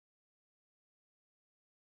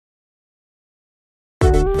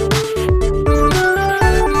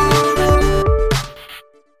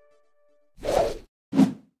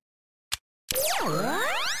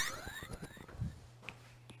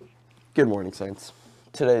Good morning, Saints.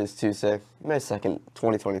 Today is Tuesday, May 2nd,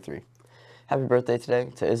 2023. Happy birthday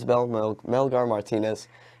today to Isabel Melgar Martinez,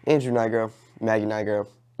 Andrew Nigro, Maggie Nigro,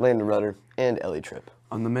 Landon Rudder, and Ellie Tripp.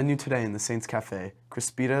 On the menu today in the Saints Cafe,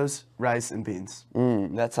 Crispitos, rice, and beans.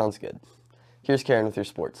 That sounds good. Here's Karen with your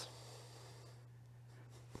sports.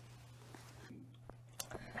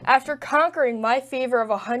 After conquering my fever of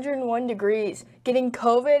 101 degrees, getting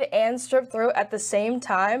COVID and strep throat at the same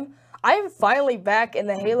time, I am finally back in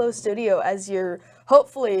the Halo studio as your,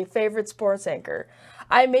 hopefully, favorite sports anchor.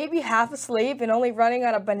 I may be half asleep and only running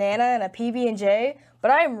on a banana and a PB&J, but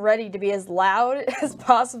I am ready to be as loud as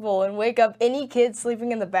possible and wake up any kid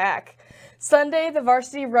sleeping in the back. Sunday, the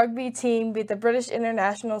varsity rugby team beat the British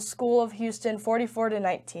International School of Houston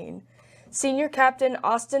 44-19. Senior captain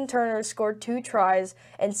Austin Turner scored 2 tries,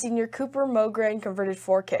 and senior Cooper Mogren converted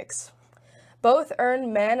 4 kicks. Both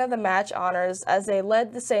earned Man of the Match honors as they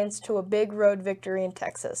led the Saints to a big road victory in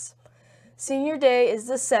Texas. Senior Day is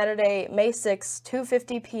this Saturday, May 6,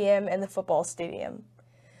 2:50 p.m. in the football stadium.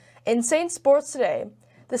 In Saints sports today,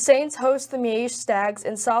 the Saints host the Miege Stags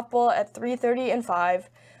in softball at 3:30 and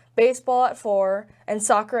 5, baseball at 4, and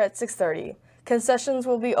soccer at 6:30. Concessions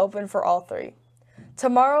will be open for all 3.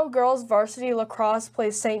 Tomorrow, girls varsity lacrosse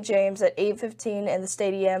plays St. James at 8:15 in the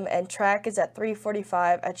stadium, and track is at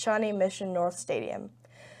 3:45 at Shawnee Mission North Stadium.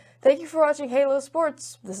 Thank you for watching Halo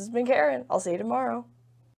Sports. This has been Karen. I'll see you tomorrow.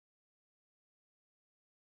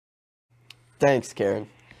 Thanks, Karen.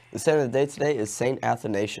 The saint of the day today is St.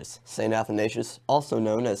 Athanasius. St. Athanasius, also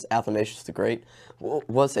known as Athanasius the Great,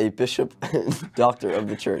 was a bishop and doctor of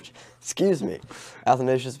the church.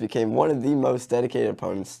 Athanasius became one of the most dedicated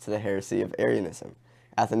opponents to the heresy of Arianism.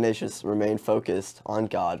 Athanasius remained focused on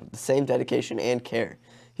God with the same dedication and care.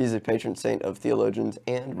 He's a patron saint of theologians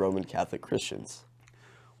and Roman Catholic Christians.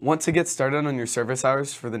 Want to get started on your service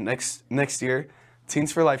hours for the next year?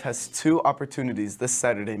 Teens for Life has 2 opportunities this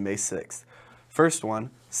Saturday, May 6th. First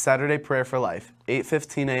one, Saturday Prayer for Life,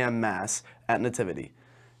 8:15 a.m. Mass at Nativity.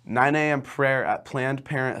 9 a.m. prayer at Planned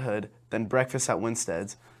Parenthood, then breakfast at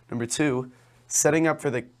Winstead's. Number 2, setting up for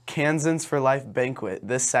the Kansans for Life banquet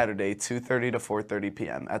this Saturday, 2:30 to 4:30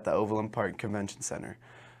 p.m. at the Overland Park Convention Center.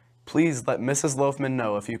 Please let Mrs. Loafman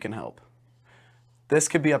know if you can help. This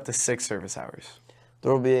could be up to 6 service hours.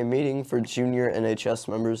 There will be a meeting for junior NHS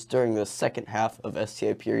members during the second half of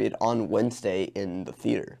STA period on Wednesday in the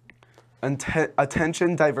theater.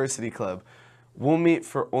 Attention Diversity Club. We'll meet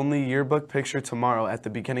for only yearbook picture tomorrow at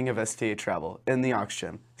the beginning of STA Travel in the Aux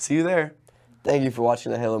Gym. See you there. Thank you for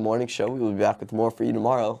watching the Halo Morning Show. We will be back with more for you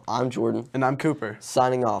tomorrow. I'm Jordan. And I'm Cooper.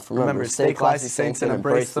 Signing off. Remember, stay classy, Saints, and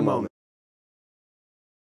embrace the moment.